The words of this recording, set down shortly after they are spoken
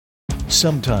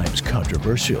sometimes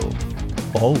controversial,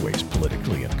 always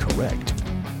politically incorrect,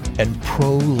 and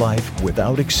pro-life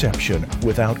without exception,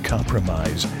 without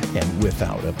compromise, and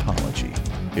without apology.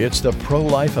 It's the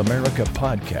Pro-Life America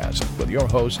podcast with your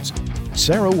hosts,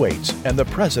 Sarah Waits and the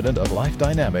president of Life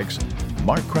Dynamics,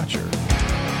 Mark Crutcher.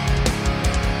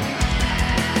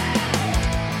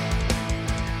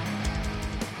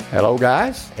 Hello,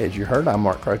 guys. As you heard, I'm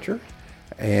Mark Crutcher.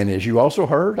 And as you also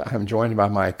heard, I'm joined by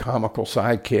my comical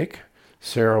sidekick,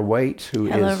 Sarah Waits, who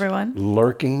Hello, is everyone.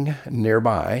 Lurking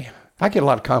nearby. I get a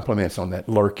lot of compliments on that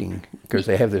lurking because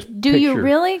they have this Do picture. you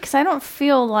really? Because I don't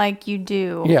feel like you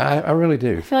do. Yeah, I really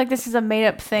do. I feel like this is a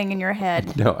made-up thing in your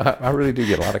head. No, I really do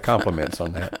get a lot of compliments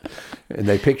on that. And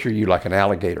they picture you like an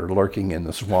alligator lurking in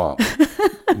the swamp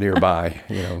nearby,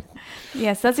 you know.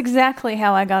 Yes, that's exactly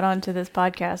how I got onto this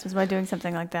podcast, was by doing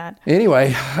something like that.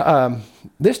 Anyway,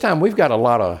 this time we've got a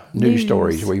lot of news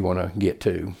stories we want to get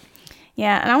to.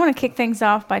 Yeah, and I want to kick things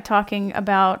off by talking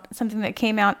about something that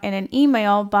came out in an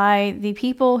email by the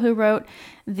people who wrote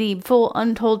the full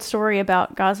untold story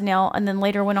about Gosnell and then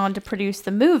later went on to produce the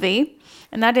movie.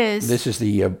 And that is... This is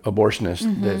the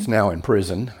abortionist that's now in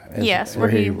prison. Yes, where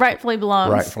he rightfully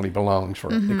belongs. Rightfully belongs for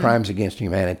the crimes against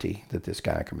humanity that this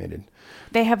guy committed.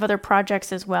 They have other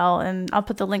projects as well, and I'll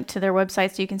put the link to their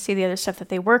website so you can see the other stuff that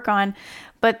they work on.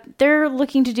 But they're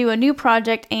looking to do a new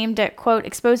project aimed at, quote,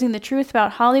 exposing the truth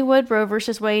about Hollywood, Roe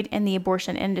versus Wade, and the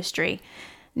abortion industry.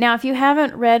 Now, if you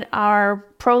haven't read our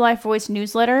Pro-Life Voice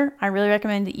newsletter, I really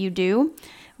recommend that you do.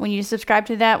 When you subscribe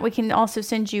to that, we can also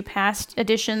send you past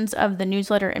editions of the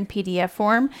newsletter in PDF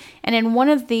form. And in one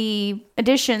of the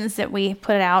editions that we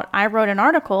put out, I wrote an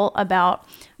article about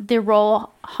the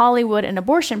role Hollywood and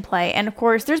abortion play. And of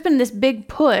course, there's been this big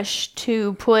push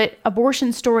to put abortion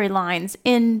storylines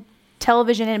in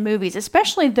television and movies,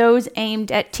 especially those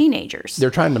aimed at teenagers. They're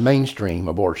trying to mainstream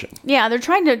abortion. Yeah, they're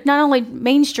trying to not only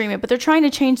mainstream it, but they're trying to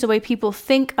change the way people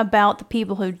think about the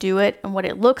people who do it and what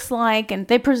it looks like. And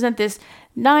they present this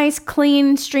nice,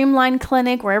 clean, streamlined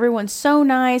clinic where everyone's so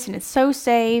nice and it's so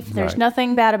safe. There's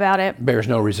nothing bad about it. Bears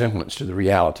no resemblance to the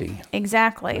reality.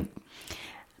 Exactly.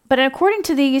 But according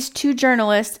to these two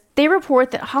journalists, they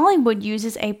report that Hollywood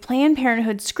uses a Planned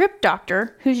Parenthood script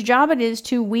doctor whose job it is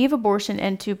to weave abortion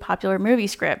into popular movie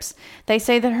scripts. They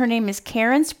say that her name is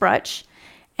Karen Sprutch,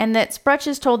 and that Sprutch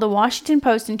has told the Washington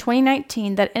Post in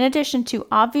 2019 that in addition to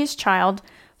Obvious Child,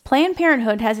 Planned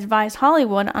Parenthood has advised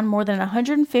Hollywood on more than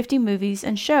 150 movies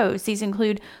and shows. These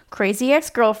include Crazy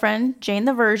Ex-Girlfriend, Jane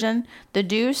the Virgin, The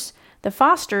Deuce, The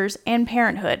Fosters, and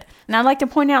Parenthood. And I'd like to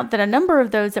point out that a number of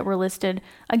those that were listed,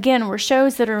 again, were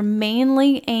shows that are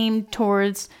mainly aimed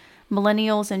towards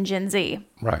millennials and Gen Z.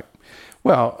 Right.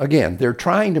 Well, again, they're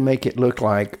trying to make it look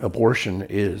like abortion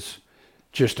is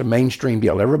just a mainstream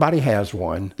deal. Everybody has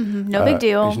one. No big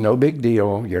deal. It's no big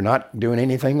deal. You're not doing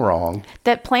anything wrong.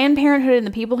 That Planned Parenthood and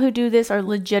the people who do this are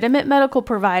legitimate medical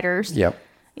providers. Yep.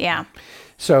 Yeah.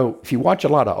 So if you watch a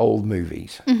lot of old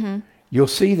movies, you'll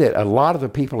see that a lot of the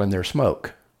people in there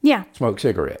smoke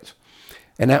cigarettes.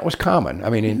 And that was common. I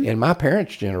mean, in my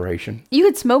parents' generation. You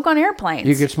could smoke on airplanes.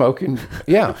 You could smoke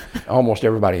almost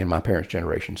everybody in my parents'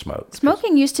 generation smoked.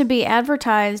 Smoking used to be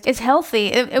advertised as healthy.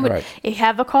 It would, if you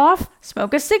have a cough,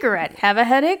 smoke a cigarette. Have a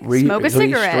headache, smoke a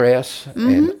cigarette. Stress.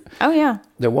 And oh, yeah.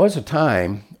 there was a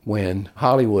time when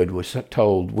Hollywood was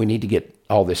told we need to get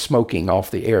all this smoking off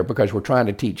the air because we're trying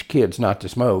to teach kids not to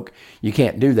smoke. You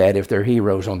can't do that if their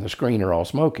heroes on the screen are all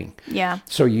smoking. Yeah.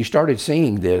 So you started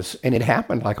seeing this, and it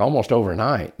happened like almost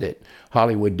overnight that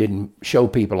Hollywood didn't show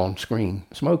people on screen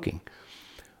smoking.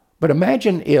 But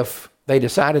imagine if they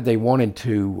decided they wanted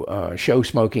to show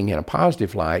smoking in a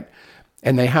positive light,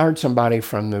 and they hired somebody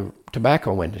from the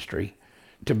tobacco industry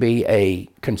to be a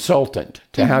consultant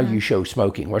to how you show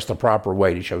smoking. What's the proper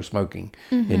way to show smoking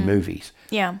in movies?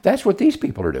 Yeah. That's what these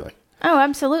people are doing. Oh,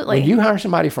 absolutely. When you hire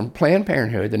somebody from Planned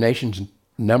Parenthood, the nation's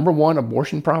 #1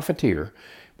 abortion profiteer,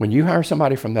 when you hire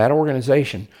somebody from that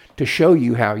organization to show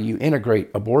you how you integrate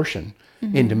abortion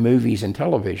into movies and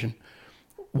television,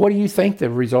 what do you think the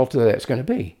result of that's going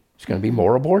to be? It's going to be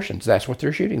more abortions. That's what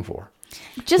they're shooting for.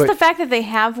 Just the fact that they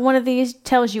have one of these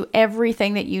tells you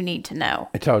everything that you need to know.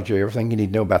 It tells you everything you need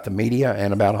to know about the media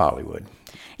and about Hollywood.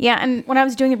 Yeah, and when I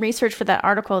was doing the research for that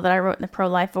article that I wrote in the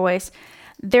Pro-Life Voice,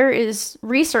 there is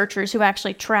researchers who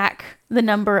actually track the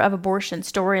number of abortion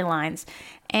storylines.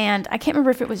 And I can't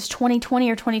remember if it was 2020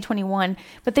 or 2021,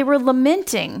 but they were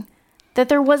lamenting that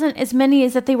there wasn't as many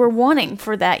as that they were wanting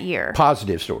for that year.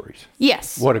 Positive stories.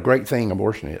 Yes. What a great thing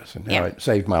abortion is, and how it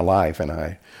saved my life, and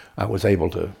I was able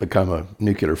to become a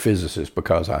nuclear physicist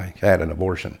because I had an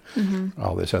abortion.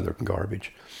 All this other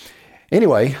garbage.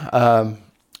 Anyway,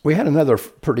 We had another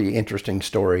pretty interesting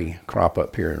story crop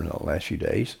up here in the last few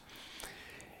days.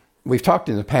 We've talked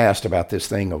in the past about this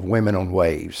thing of Women on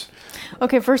Waves.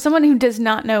 Okay, for someone who does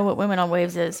not know what Women on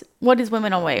Waves is, what is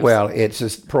Women on Waves? Well, it's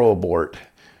this pro-abort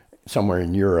somewhere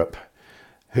in Europe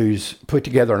who's put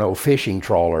together an old fishing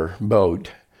trawler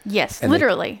boat. Yes, and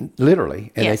literally.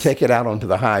 And Yes. they take it out onto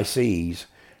the high seas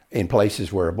in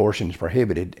places where abortion is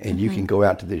prohibited, and you can go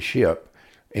out to this ship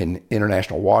in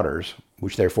international waters,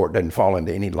 which therefore it doesn't fall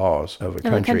into any laws of a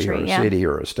country or a city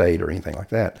or a state or anything like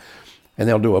that. And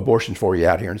they'll do abortions for you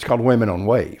out here. And it's called Women on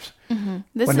Waves.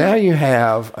 Well, now you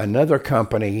have another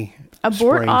company.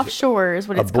 Abort Offshore is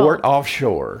what it's called. Abort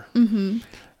Offshore.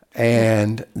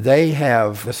 And they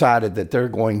have decided that they're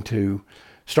going to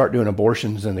start doing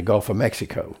abortions in the Gulf of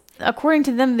Mexico. According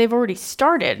to them, they've already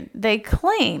started. They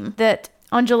claim that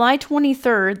on July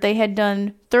 23rd, they had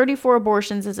done 34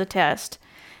 abortions as a test.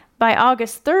 By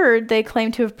August 3rd, they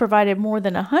claim to have provided more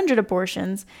than 100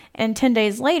 abortions. And 10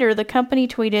 days later, the company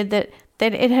tweeted that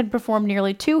it had performed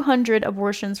nearly 200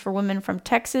 abortions for women from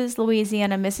Texas,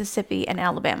 Louisiana, Mississippi, and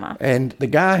Alabama. And the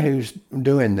guy who's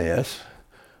doing this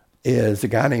is a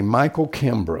guy named Michael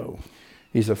Kimbrough.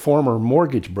 He's a former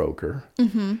mortgage broker.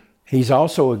 He's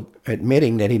also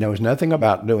admitting that he knows nothing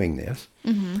about doing this.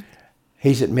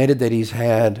 He's admitted that he's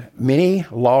had many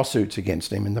lawsuits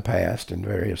against him in the past in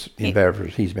various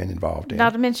endeavors he's been involved in.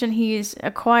 Not to mention he's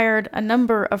acquired a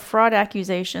number of fraud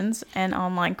accusations and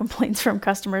online complaints from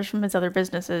customers from his other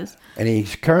businesses. And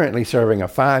he's currently serving a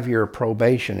 5-year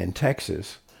probation in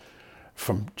Texas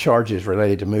from charges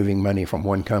related to moving money from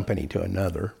one company to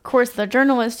another. Of course, the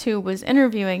journalist who was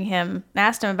interviewing him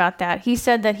asked him about that. He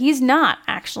said that he's not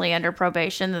actually under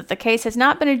probation, that the case has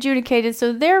not been adjudicated,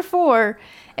 so therefore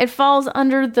it falls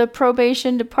under the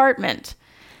probation department.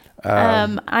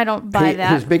 I don't buy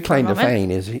that. His big claim to fame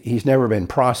is he's never been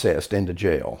processed into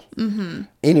jail.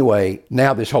 Anyway,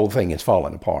 now this whole thing is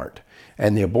falling apart.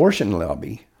 And the abortion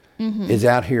lobby is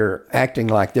out here acting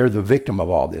like they're the victim of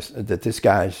all this, that this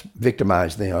guy's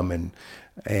victimized them,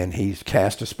 and he's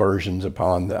cast aspersions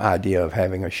upon the idea of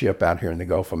having a ship out here in the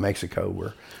Gulf of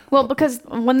Mexico. Well, because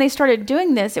when they started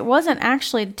doing this, it wasn't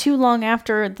actually too long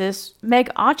after this.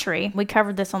 Meg Autry, we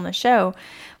covered this on the show,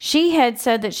 she had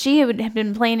said that she had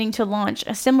been planning to launch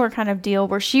a similar kind of deal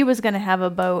where she was going to have a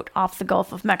boat off the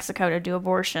Gulf of Mexico to do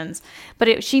abortions,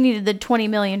 but she needed the $20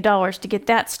 million to get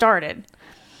that started.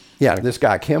 Yeah, this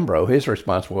guy Kimbrough, his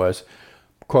response was,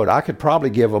 quote, "I could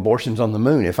probably give abortions on the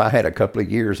moon if I had a couple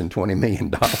of years and $20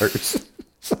 million.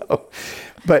 So,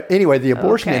 but anyway, the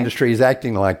abortion industry is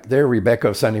acting like they're Rebecca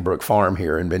of Sunnybrook Farm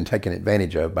here and been taken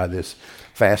advantage of by this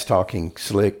fast-talking,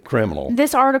 slick criminal.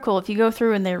 This article, if you go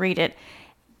through and they read it,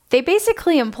 they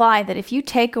basically imply that if you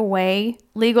take away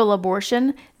legal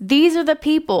abortion, these are the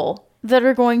people that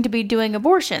are going to be doing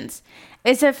abortions.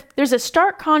 As if there's a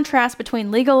stark contrast between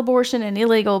legal abortion and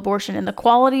illegal abortion in the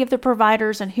quality of the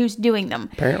providers and who's doing them.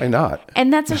 Apparently not.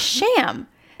 And that's a sham.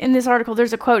 In this article,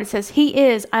 there's a quote. It says,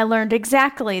 I learned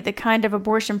exactly the kind of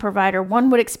abortion provider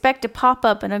one would expect to pop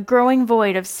up in a growing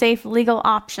void of safe legal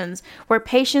options where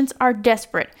patients are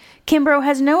desperate. Kimbrough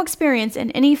has no experience in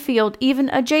any field even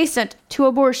adjacent to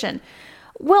abortion.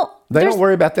 Well, they don't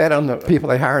worry about that on the people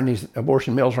they hire in these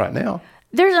abortion mills right now.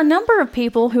 There's a number of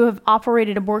people who have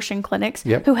operated abortion clinics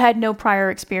who had no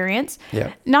prior experience.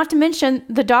 Not to mention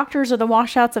the doctors or the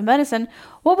washouts of medicine.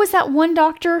 What was that one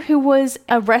doctor who was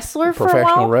a wrestler for a while?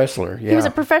 Professional wrestler, yeah. He was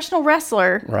a professional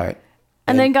wrestler. Right.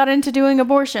 And then got into doing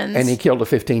abortions. And he killed a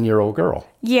 15-year-old girl.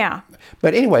 Yeah.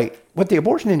 But anyway, what the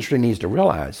abortion industry needs to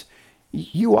realize,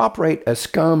 you operate a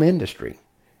scum industry.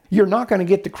 You're not going to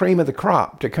get the cream of the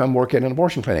crop to come work at an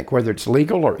abortion clinic, whether it's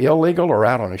legal or illegal or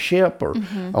out on a ship or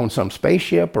on some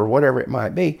spaceship or whatever it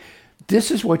might be.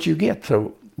 This is what you get.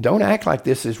 So don't act like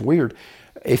this is weird.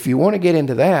 If you want to get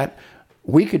into that,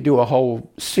 we could do a whole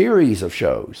series of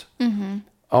shows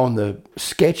on the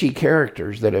sketchy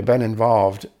characters that have been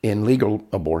involved in legal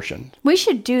abortion. We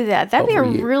should do that. That'd be a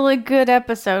really good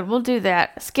episode. We'll do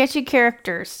that. Sketchy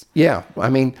characters. Yeah. I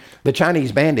mean, the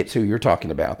Chinese bandits who you're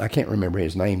talking about, I can't remember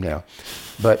his name now,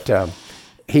 but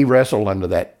he wrestled under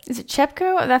that. Is it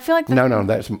Chepko? I feel like No,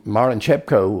 that's Marlon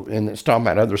Chepko, and it's talking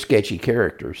about other sketchy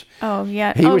characters. Oh,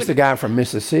 yeah. He was the guy from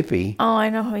Mississippi. Oh, I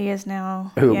know who he is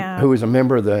now. Who was a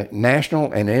member of the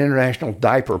National and International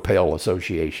Diaper Pail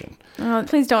Association. Oh,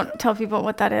 please don't tell people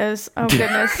what that is. Oh,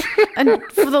 goodness. And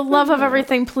for the love of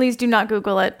everything, please do not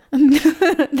Google it.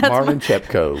 Marlon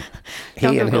Chepko.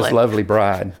 He and his lovely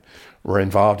bride were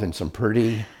involved in some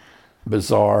pretty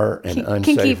bizarre and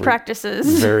unsavory kinky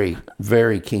practices. Very,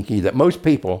 very kinky, that most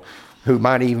people who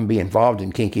might even be involved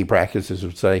in kinky practices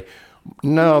would say,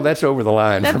 No, that's over the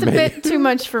line That's for a me. bit too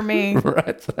much for me.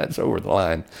 Right, that's over the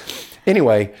line.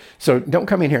 Anyway, so don't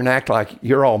come in here and act like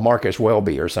you're all Marcus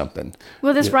Welby or something.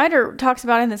 Well, this writer talks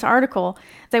about in this article,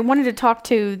 they wanted to talk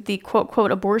to the quote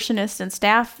abortionists and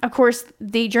staff. Of course,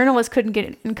 the journalist couldn't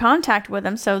get in contact with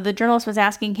them, so the journalist was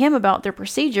asking him about their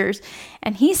procedures,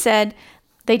 and he said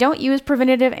they don't use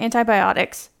preventative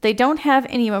antibiotics, they don't have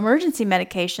any emergency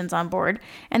medications on board,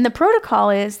 and the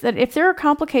protocol is that if there are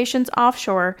complications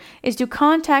offshore, is to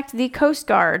contact the Coast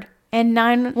Guard and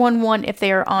 911 if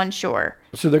they are onshore.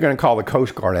 So they're going to call the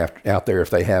Coast Guard out there if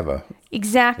they have a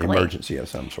Exactly. emergency of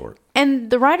some sort. And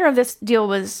the writer of this deal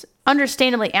was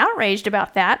understandably outraged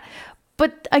about that.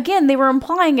 But again, they were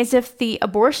implying as if the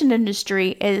abortion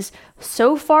industry is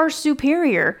so far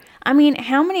superior. I mean,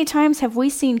 how many times have we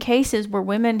seen cases where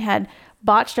women had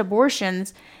botched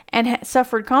abortions and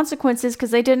suffered consequences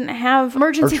because they didn't have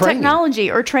emergency technology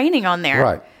or training on there?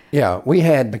 Right. Yeah, we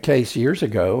had the case years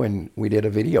ago, and we did a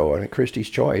video on it, Christie's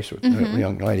Choice, with a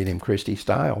young lady named Christy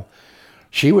Style.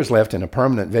 She was left in a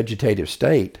permanent vegetative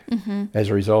state as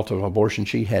a result of an abortion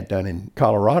she had done in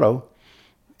Colorado.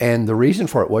 And the reason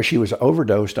for it was she was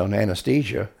overdosed on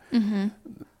anesthesia.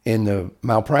 In the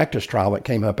malpractice trial that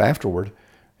came up afterward,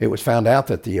 it was found out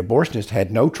that the abortionist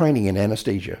had no training in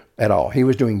anesthesia at all. He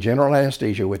was doing general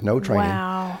anesthesia with no training.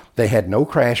 Wow. They had no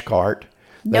crash cart.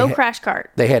 Crash cart.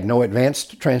 They had no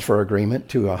advanced transfer agreement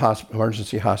to a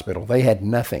emergency hospital. They had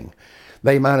nothing.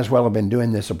 They might as well have been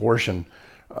doing this abortion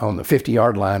on the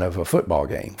 50-yard line of a football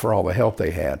game for all the help they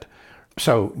had.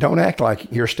 So don't act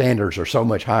like your standards are so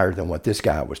much higher than what this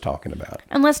guy was talking about.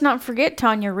 And let's not forget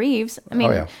Tanya Reeves. I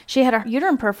mean, she had a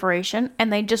uterine perforation,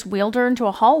 and they just wheeled her into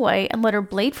a hallway and let her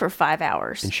bleed for 5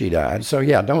 hours. And she died. So,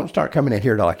 yeah, don't start coming in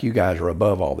here like you guys are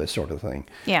above all this sort of thing.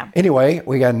 Yeah. Anyway,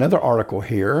 we got another article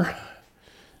here.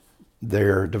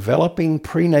 They're developing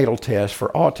prenatal tests for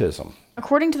autism.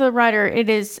 According to the writer,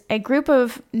 it is a group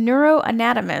of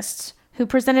neuroanatomists who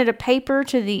presented a paper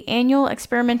to the annual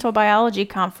Experimental Biology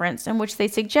Conference in which they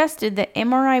suggested that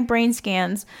MRI brain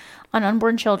scans on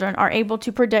unborn children are able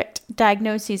to predict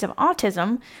diagnoses of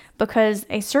autism because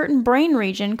a certain brain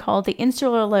region called the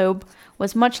insular lobe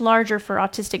was much larger for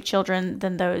autistic children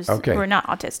than those who are not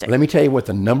autistic. Let me tell you what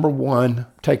the number one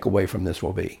takeaway from this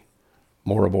will be.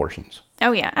 More abortions.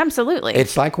 Oh, yeah, absolutely.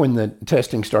 It's like when the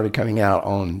testing started coming out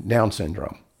on Down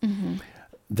syndrome.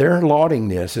 They're lauding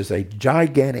this as a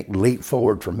gigantic leap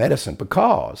forward for medicine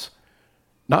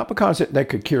not because they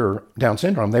could cure Down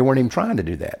syndrome. They weren't even trying to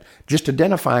do that. Just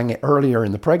identifying it earlier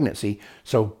in the pregnancy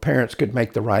so parents could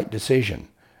make the right decision.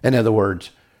 In other words,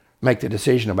 make the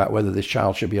decision about whether this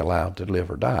child should be allowed to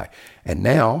live or die. And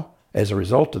now, as a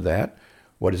result of that,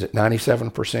 what is it,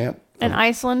 97%? In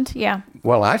Iceland, yeah.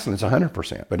 Well, Iceland's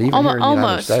 100%, but even here in the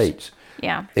United States,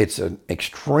 it's an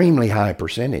extremely high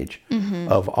percentage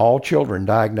of all children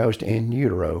diagnosed in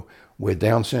utero with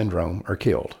Down syndrome are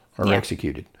killed or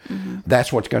executed.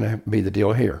 That's what's going to be the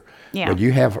deal here. Yeah. But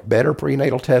you have better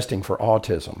prenatal testing for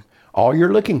autism. All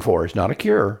you're looking for is not a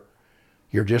cure.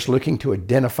 You're just looking to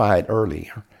identify it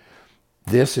earlier.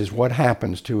 This is what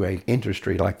happens to an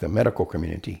industry like the medical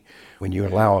community. When you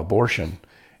allow abortion,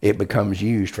 it becomes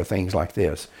used for things like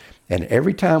this. And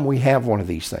every time we have one of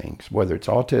these things, whether it's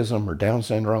autism or Down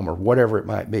syndrome or whatever it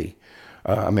might be,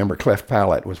 I remember cleft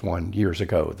palate was one years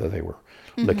ago that they were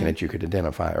looking at you could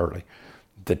identify early.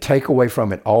 The takeaway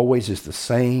from it always is the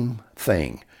same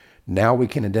thing. Now we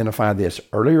can identify this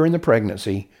earlier in the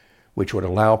pregnancy, which would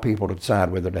allow people to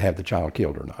decide whether to have the child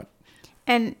killed or not.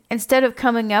 And instead of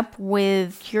coming up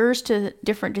with cures to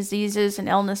different diseases and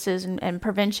illnesses and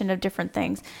prevention of different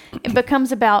things, it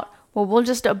becomes about, well, we'll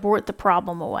just abort the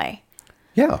problem away.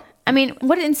 Yeah. I mean,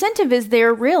 what incentive is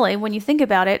there really, when you think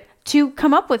about it, to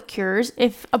come up with cures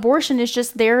if abortion is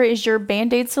just there as your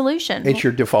Band-Aid solution? It's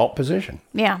your default position.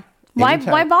 Yeah.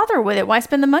 Why bother with it? Why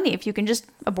spend the money if you can just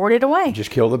abort it away?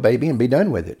 Just kill the baby and be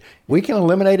done with it. We can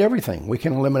eliminate everything. We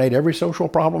can eliminate every social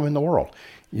problem in the world.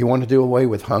 You want to do away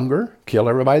with hunger? Kill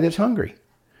everybody that's hungry.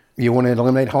 You want to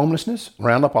eliminate homelessness?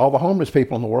 Round up all the homeless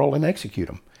people in the world and execute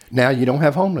them. Now you don't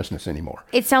have homelessness anymore.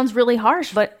 It sounds really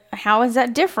harsh, but how is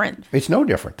that different? It's no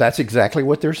different. That's exactly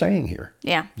what they're saying here.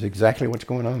 Yeah. It's exactly what's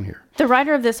going on here. The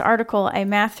writer of this article, a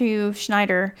Matthew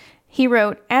Schneider, he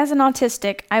wrote, "As an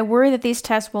autistic, I worry that these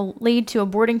tests will lead to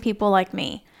aborting people like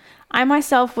me. I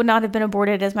myself would not have been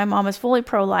aborted as my mom is fully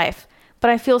pro-life,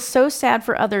 but I feel so sad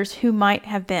for others who might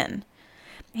have been."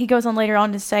 He goes on later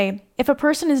on to say, "If a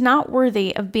person is not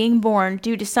worthy of being born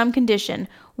due to some condition,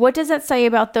 what does that say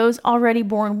about those already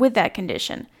born with that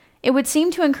condition? It would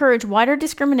seem to encourage wider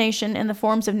discrimination in the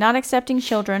forms of not accepting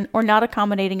children or not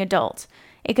accommodating adults.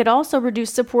 It could also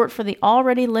reduce support for the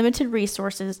already limited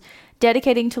resources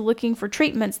dedicating to looking for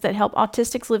treatments that help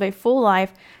autistics live a full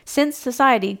life, since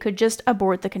society could just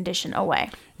abort the condition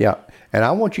away. Yeah, and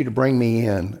I want you to bring me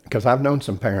in, because I've known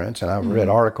some parents and I've read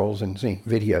articles and seen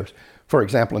videos. For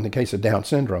example, in the case of Down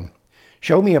syndrome,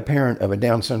 show me a parent of a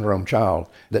Down syndrome child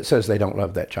that says they don't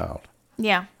love that child.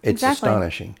 Yeah, It's exactly.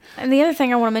 astonishing. And the other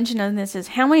thing I want to mention on this is,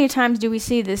 how many times do we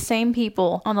see the same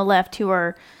people on the left who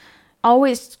are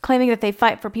always claiming that they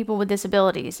fight for people with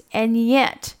disabilities, and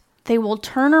yet they will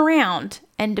turn around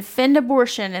and defend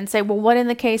abortion and say, well, what in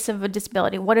the case of a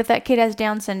disability? What if that kid has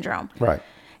Down syndrome? Right.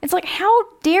 It's like, how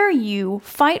dare you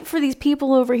fight for these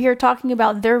people over here talking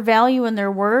about their value and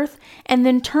their worth, and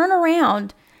then turn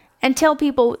around and tell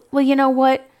people, well, you know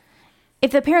what?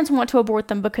 If the parents want to abort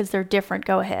them because they're different,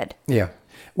 go ahead. Yeah.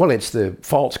 Well, it's the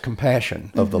false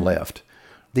compassion of the left.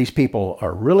 These people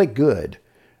are really good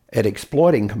at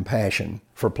exploiting compassion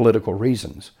for political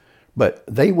reasons, but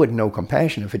they wouldn't know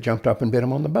compassion if it jumped up and bit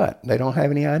them on the butt. They don't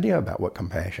have any idea about what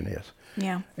compassion is.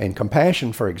 Yeah. And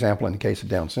compassion, for example, in the case of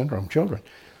Down syndrome children,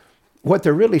 what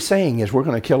they're really saying is, we're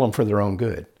going to kill them for their own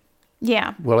good.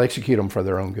 Yeah. We'll execute them for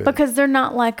their own good. Because they're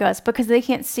not like us, because they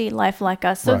can't see life like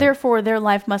us. So Right. therefore, their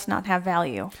life must not have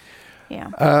value.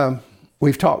 Yeah.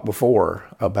 We've talked before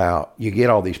about, you get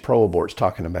all these pro-aborts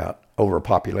talking about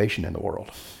overpopulation in the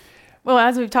world. Well,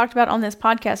 as we've talked about on this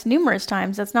podcast numerous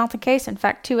times, that's not the case. In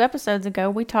fact, 2 episodes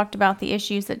ago, we talked about the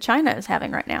issues that China is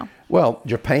having right now. Well,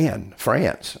 Japan,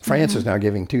 France is now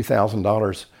giving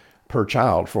 $2,000 per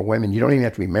child for women. You don't even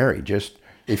have to be married. Just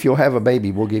if you'll have a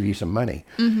baby, we'll give you some money.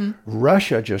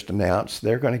 Russia just announced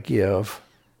they're going to give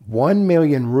 1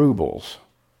 million rubles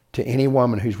to any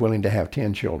woman who's willing to have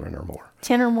 10 children or more.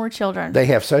 10 or more children. They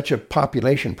have such a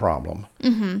population problem,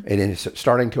 and it's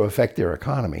starting to affect their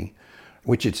economy,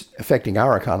 which is affecting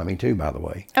our economy too, by the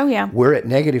way. Oh, yeah. We're at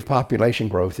negative population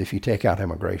growth if you take out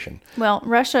immigration. Well,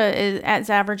 Russia is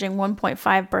averaging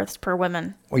 1.5 births per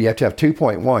woman. Well, you have to have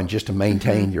 2.1 just to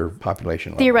maintain your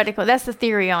population level. Theoretically, that's the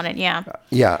theory on it, yeah.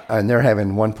 Yeah, and they're having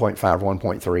 1.5,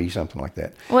 1.3, something like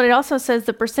that. Well, it also says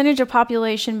the percentage of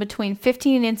population between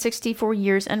 15 and 64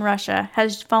 years in Russia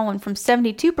has fallen from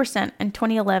 72% in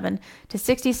 2011 to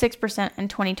 66% in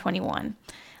 2021.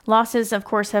 Losses, of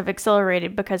course, have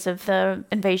accelerated because of the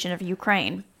invasion of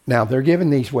Ukraine. Now, they're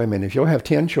giving these women, if you'll have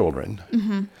 10 children,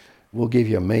 we'll give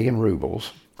you 1 million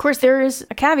rubles. Of course, there is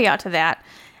a caveat to that,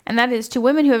 and that is to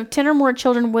women who have 10 or more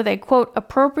children with a, quote,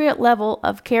 appropriate level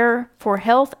of care for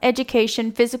health,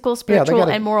 education, physical, spiritual,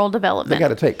 and moral development. They got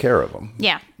to take care of them.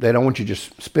 Yeah. They don't want you to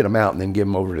just spit them out and then give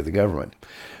them over to the government.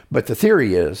 But the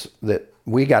theory is that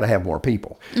we got to have more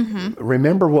people.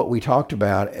 Remember what we talked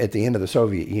about at the end of the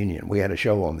Soviet Union? We had a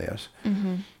show on this.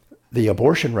 The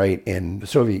abortion rate in the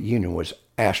Soviet Union was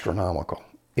astronomical.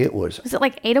 It was. Is it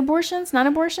like 8 abortions, 9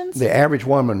 abortions? The average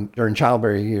woman during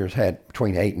childbearing years had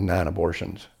between 8 and 9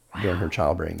 abortions during her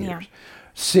childbearing years.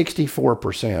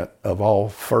 64% of all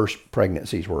first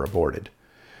pregnancies were aborted,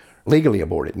 legally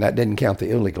aborted, and that didn't count the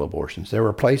illegal abortions. There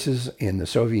were places in the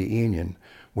Soviet Union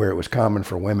where it was common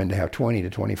for women to have 20 to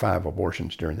 25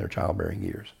 abortions during their childbearing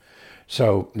years.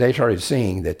 So they started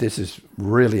seeing that this is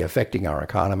really affecting our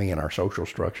economy and our social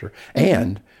structure.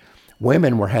 And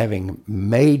women were having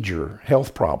major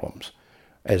health problems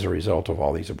as a result of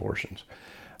all these abortions.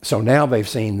 So now they've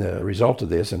seen the result of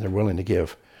this, and they're willing to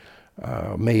give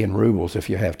 1 million rubles if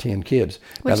you have 10 kids.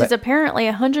 Which is apparently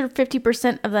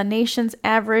 150% of the nation's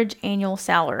average annual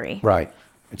salary. Right.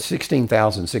 It's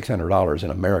 $16,600 in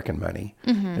American money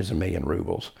is 1 million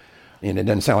rubles. And it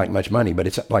doesn't sound like much money, but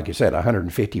it's, like you said,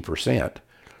 150%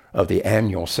 of the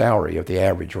annual salary of the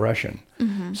average Russian.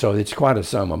 So it's quite a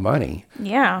sum of money.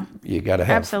 Yeah. You got to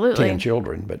have Absolutely. 10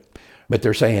 children. But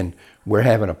they're saying we're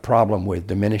having a problem with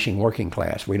diminishing working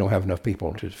class. We don't have enough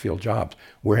people to fill jobs.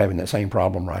 We're having that same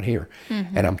problem right here.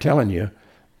 And I'm telling you,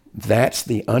 that's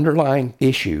the underlying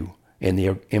issue in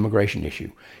the immigration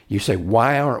issue. You say,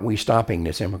 why aren't we stopping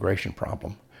this immigration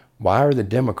problem? Why are the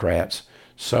Democrats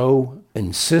so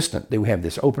insistent that we have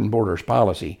this open borders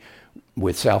policy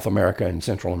with South America and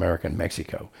Central America and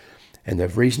Mexico? And the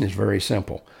reason is very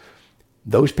simple.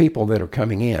 Those people that are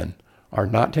coming in are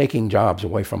not taking jobs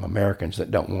away from Americans that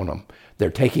don't want them.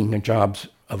 They're taking the jobs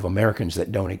of Americans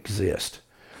that don't exist.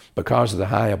 Because of the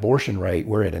high abortion rate,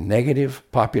 we're at a negative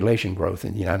population growth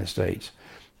in the United States.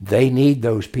 They need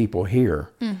those people here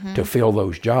to fill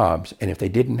those jobs. And if they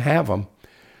didn't have them,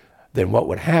 then what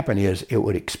would happen is it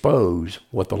would expose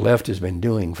what the left has been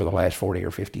doing for the last 40 or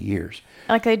 50 years.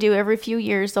 Like they do every few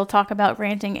years, they'll talk about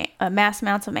granting mass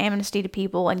amounts of amnesty to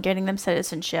people and getting them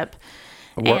citizenship.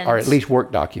 Or at least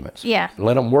work documents. Yeah.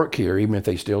 Let them work here, even if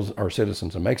they still are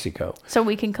citizens of Mexico. So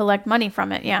we can collect money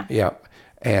from it, yeah. Yeah.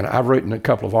 And I've written a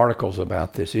couple of articles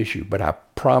about this issue, but I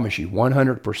promise you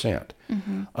 100%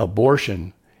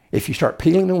 abortion, if you start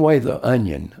peeling away the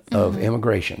onion of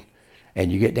immigration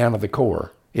and you get down to the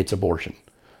core, it's abortion.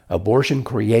 Abortion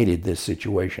created this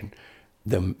situation.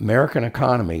 The American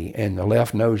economy, and the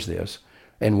left knows this,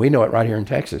 and we know it right here in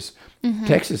Texas.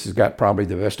 Texas has got probably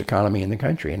the best economy in the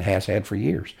country and has had for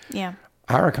years. Yeah.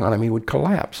 Our economy would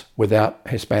collapse without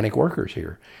Hispanic workers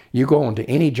here. You go onto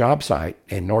any job site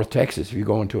in North Texas, if you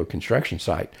go into a construction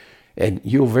site, and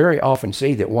you'll very often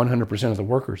see that 100% of the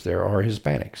workers there are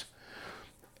Hispanics.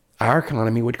 Our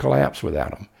economy would collapse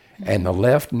without them. And the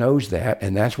left knows that,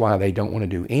 and that's why they don't want to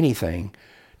do anything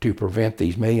to prevent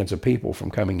these millions of people from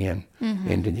coming in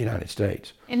into the United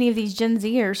States. Any of these Gen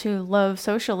Zers who love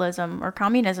socialism or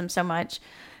communism so much,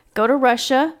 go to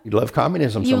Russia. You love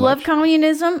communism so much. You love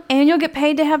communism, and you'll get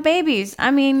paid to have babies.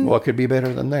 I mean, What could be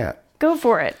better than that? go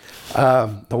for it.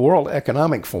 The World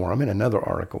Economic Forum, in another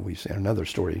article we see, another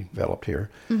story developed here,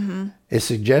 is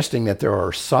suggesting that there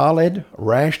are solid,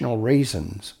 rational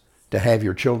reasons to have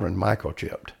your children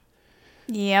microchipped.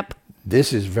 Yep.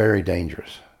 This is very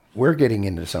dangerous. We're getting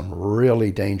into some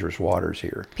really dangerous waters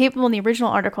here. People in the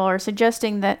original article are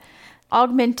suggesting that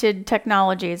augmented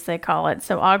technology, as they call it,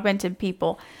 so augmented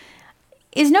people,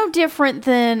 is no different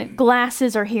than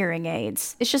glasses or hearing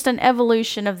aids. It's just an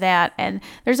evolution of that, and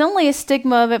there's only a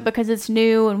stigma of it because it's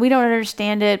new and we don't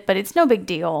understand it, but it's no big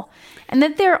deal. And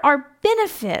that there are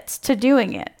benefits to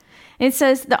doing it. It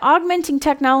says the augmenting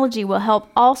technology will help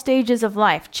all stages of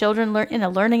life, children learn in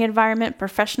a learning environment,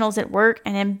 professionals at work,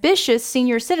 and ambitious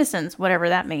senior citizens, whatever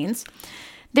that means.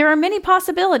 There are many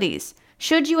possibilities.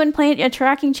 Should you implant a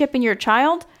tracking chip in your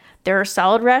child? There are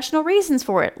solid rational reasons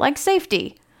for it, like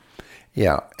safety.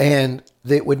 Yeah, and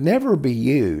it would never be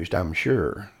used, I'm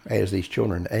sure, as these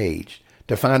children age,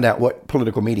 to find out what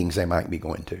political meetings they might be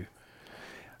going to.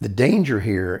 The danger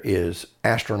here is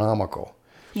astronomical.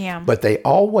 Yeah. But they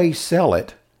always sell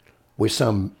it with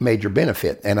some major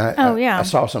benefit. And I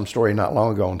saw some story not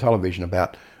long ago on television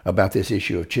about this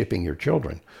issue of chipping your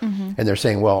children. And they're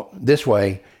saying, well, this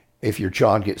way, if your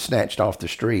child gets snatched off the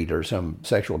street or some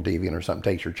sexual deviant or something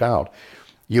takes your child,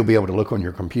 you'll be able to look on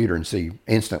your computer and see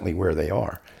instantly where they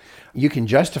are. You can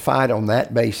justify it on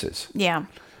that basis. Yeah.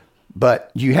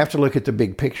 But you have to look at the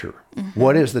big picture.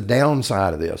 What is the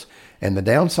downside of this? And the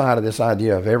downside of this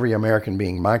idea of every American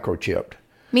being microchipped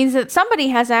means that somebody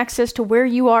has access to where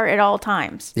you are at all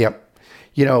times. Yep.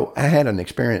 You know, I had an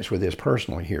experience with this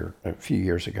personally here a few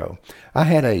years ago. I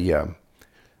had a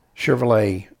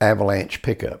Chevrolet Avalanche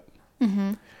pickup.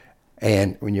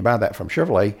 And when you buy that from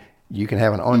Chevrolet, you can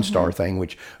have an OnStar thing,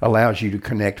 which allows you to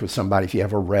connect with somebody if you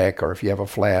have a wreck or if you have a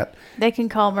flat. They can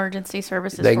call emergency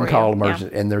services They can for call you.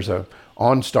 emergency. And there's a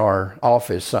OnStar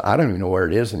office. I don't even know where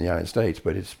it is in the United States,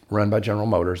 but it's run by General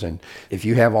Motors. And if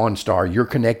you have OnStar, you're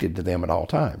connected to them at all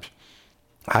times.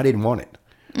 I didn't want it.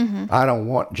 I don't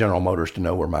want General Motors to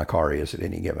know where my car is at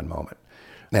any given moment.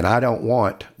 And I don't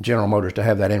want General Motors to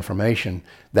have that information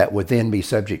that would then be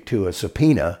subject to a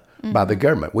subpoena by the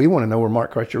government. We want to know where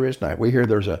Mark Crutcher is tonight. We hear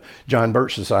there's a John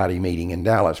Birch Society meeting in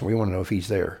Dallas, and we want to know if he's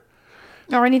there.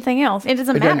 Or anything else. It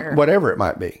doesn't matter. Whatever it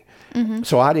might be.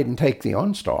 So I didn't take the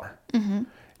OnStar.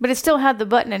 But it still had the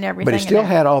button and everything. But it still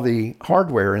had all the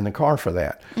hardware in the car for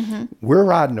that. We're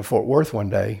riding to Fort Worth one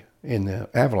day in the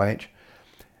Avalanche,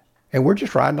 and we're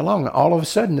just riding along. And all of a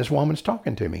sudden, this woman's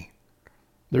talking to me.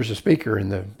 There's a speaker in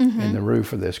the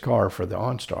roof of this car for the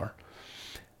OnStar.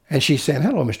 And she's saying,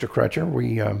 "Hello, Mr.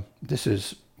 Crutcher. This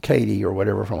is Katie or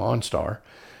whatever from OnStar.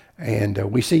 And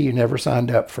we see you never signed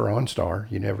up for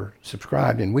OnStar. You never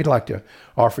subscribed. And we'd like to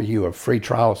offer you a free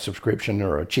trial subscription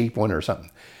or a cheap one or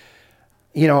something."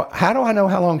 You know, how do I know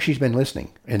how long she's been listening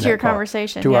in To that your car?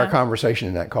 conversation, To our yeah. conversation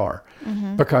in that car.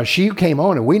 Because she came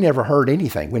on and we never heard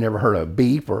anything. We never heard a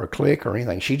beep or a click or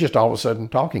anything. She just all of a sudden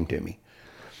talking to me.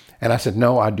 And I said,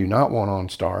 "No, I do not want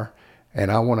OnStar. And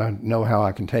I want to know how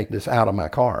I can take this out of my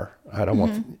car. I don't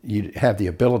want you to have the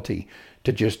ability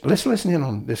to just, let's listen in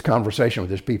on this conversation with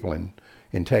these people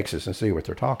in Texas and see what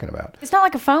they're talking about." It's not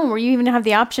like a phone where you even have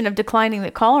the option of declining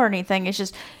the call or anything. It's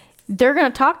just they're going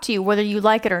to talk to you whether you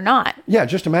like it or not. Yeah,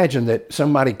 just imagine that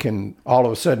somebody can all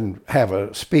of a sudden have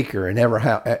a speaker in every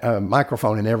a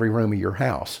microphone in every room of your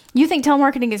house. You think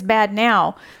telemarketing is bad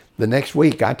now. The next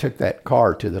week, I took that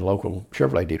car to the local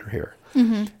Chevrolet dealer here.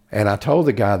 And I told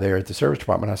the guy there at the service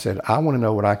department, I said, "I want to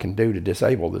know what I can do to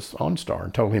disable this OnStar,"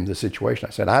 and told him the situation.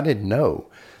 I said, "I didn't know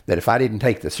that if I didn't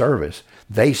take the service,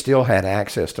 they still had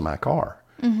access to my car."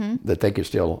 that they could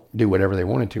still do whatever they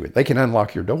wanted to it. They can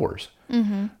unlock your doors.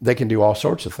 They can do all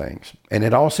sorts of things. And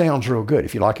it all sounds real good.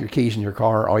 If you lock your keys in your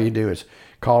car, all you do is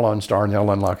call OnStar and they'll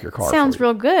unlock your car. Sounds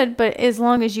real good, but as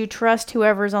long as you trust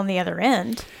whoever's on the other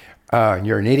end.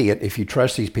 You're an idiot if you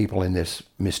trust these people in this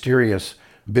mysterious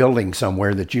building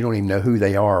somewhere that you don't even know who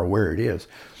they are or where it is.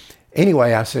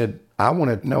 Anyway, I said, I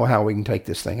want to know how we can take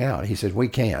this thing out. He said, we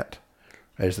can't.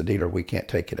 As the dealer, we can't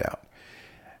take it out.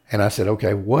 And I said,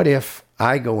 okay, what if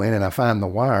I go in and I find the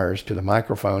wires to the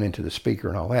microphone and to the speaker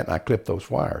and all that, and I clip those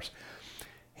wires?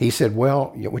 He said,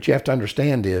 well, what you have to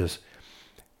understand is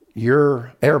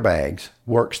your airbags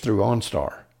works through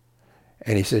OnStar.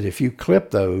 And he said, if you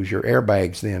clip those, your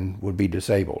airbags then would be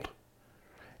disabled.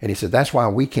 And he said, that's why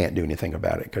we can't do anything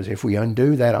about it, because if we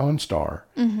undo that OnStar,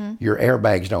 your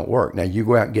airbags don't work. Now, you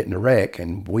go out and get in a wreck,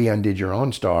 and we undid your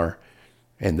OnStar,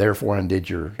 and therefore undid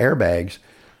your airbags,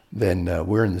 then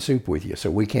we're in the soup with you,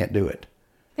 so we can't do it.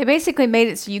 They basically made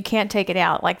it so you can't take it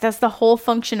out. Like, that's the whole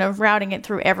function of routing it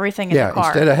through everything in the car. Yeah,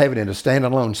 instead of having it a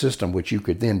standalone system, which you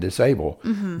could then disable,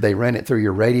 they ran it through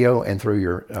your radio and through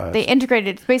your... they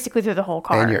integrated it basically through the whole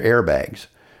car. And your airbags.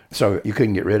 So you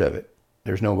couldn't get rid of it.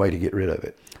 There's no way to get rid of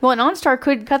it. Well, and OnStar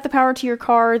could cut the power to your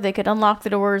car. They could unlock the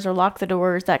doors or lock the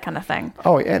doors, that kind of thing.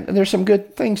 Oh, and there's some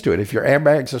good things to it. If your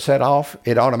airbags are set off,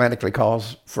 it automatically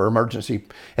calls for emergency.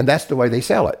 And that's the way they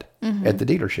sell it at the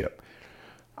dealership.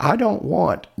 I don't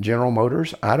want General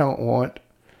Motors. I don't want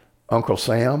Uncle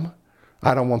Sam.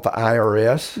 I don't want the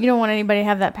IRS. You don't want anybody to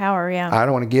have that power, yeah. I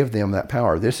don't want to give them that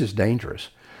power. This is dangerous.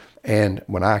 And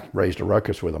when I raised a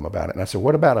ruckus with them about it, and I said,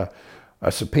 what about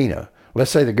a subpoena?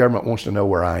 Let's say the government wants to know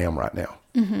where I am right now.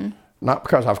 Not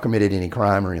because I've committed any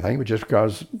crime or anything, but just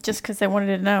because they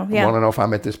wanted to know. Yeah. Want to know if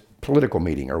I'm at this political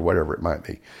meeting or whatever it might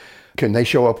be. Can they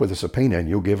show up with a subpoena and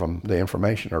you'll give them the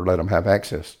information or let them have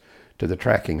access to the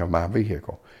tracking of my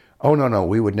vehicle? Oh, no,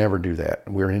 we would never do that.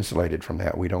 We're insulated from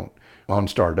that.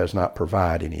 OnStar does not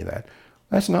provide any of that.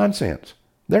 That's nonsense.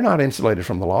 They're not insulated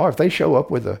from the law. If they show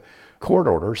up with a court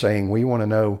order saying we want to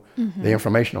know the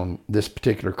information on this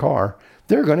particular car,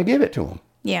 they're going to give it to them.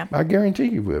 Yeah. I guarantee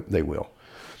you they will.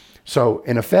 So,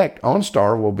 in effect,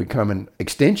 OnStar will become an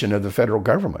extension of the federal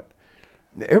government.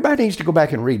 Everybody needs to go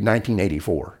back and read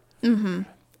 1984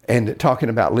 and talking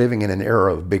about living in an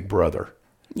era of Big Brother.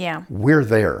 Yeah. We're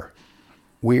there.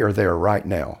 We are there right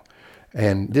now.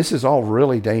 And this is all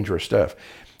really dangerous stuff.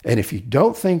 And if you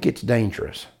don't think it's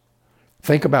dangerous,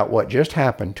 think about what just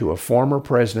happened to a former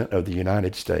president of the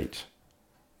United States.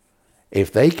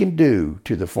 If they can do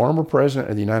to the former president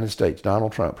of the United States,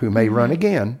 Donald Trump, who may run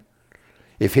again,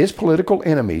 if his political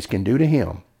enemies can do to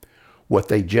him what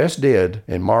they just did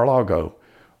in Mar-a-Lago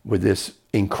with this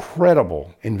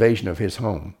incredible invasion of his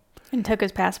home. And took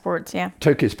his passports, yeah.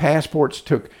 Took his passports,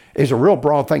 is a real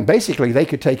broad thing. Basically, they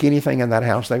could take anything in that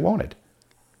house they wanted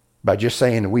by just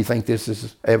saying, we think this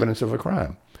is evidence of a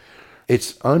crime.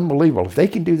 It's unbelievable. If they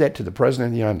can do that to the president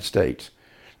of the United States,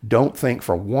 don't think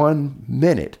for 1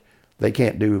 minute they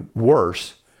can't do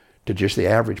worse to just the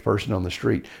average person on the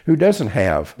street who doesn't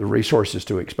have the resources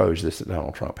to expose this that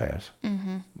Donald Trump has.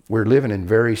 We're living in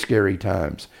very scary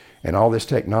times. And all this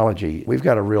technology, we've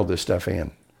got to reel this stuff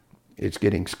in. It's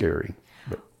getting scary.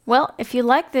 Well, if you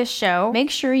like this show, make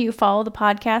sure you follow the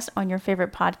podcast on your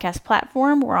favorite podcast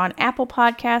platform. We're on Apple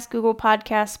Podcasts, Google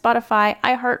Podcasts, Spotify,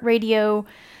 iHeartRadio.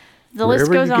 The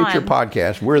list goes on. Wherever you get your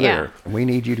podcast, we're there. We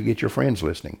need you to get your friends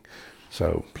listening.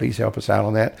 So please help us out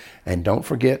on that. And don't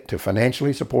forget to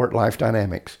financially support Life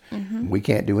Dynamics. We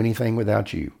can't do anything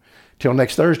without you. Till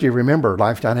next Thursday, remember,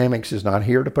 Life Dynamics is not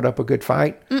here to put up a good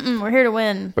fight. We're here to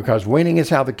win. Because winning is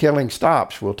how the killing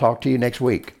stops. We'll talk to you next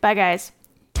week. Bye, guys.